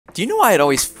Do you know why it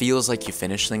always feels like you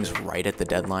finish things right at the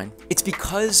deadline? It's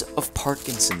because of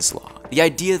Parkinson's law. The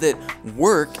idea that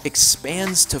work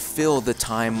expands to fill the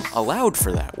time allowed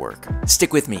for that work.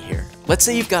 Stick with me here. Let's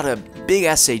say you've got a big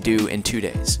essay due in 2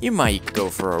 days. You might go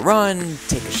for a run,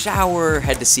 take a shower,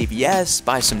 head to CVS,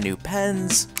 buy some new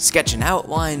pens, sketch an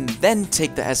outline, then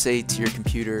take the essay to your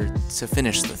computer to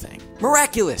finish the thing.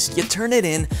 Miraculous! You turn it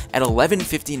in at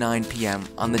 11:59 p.m.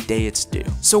 on the day it's due.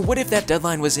 So what if that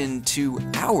deadline was in 2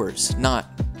 hours, not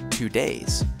 2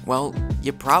 days? Well,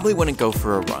 you probably wouldn't go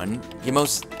for a run. You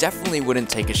most definitely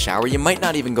wouldn't take a shower. You might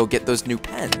not even go get those new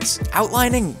pens.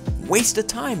 Outlining? Waste of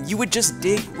time. You would just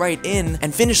dig right in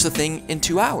and finish the thing in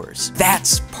 2 hours.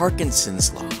 That's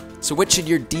Parkinson's law. So what should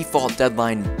your default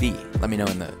deadline be? Let me know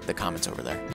in the comments over there.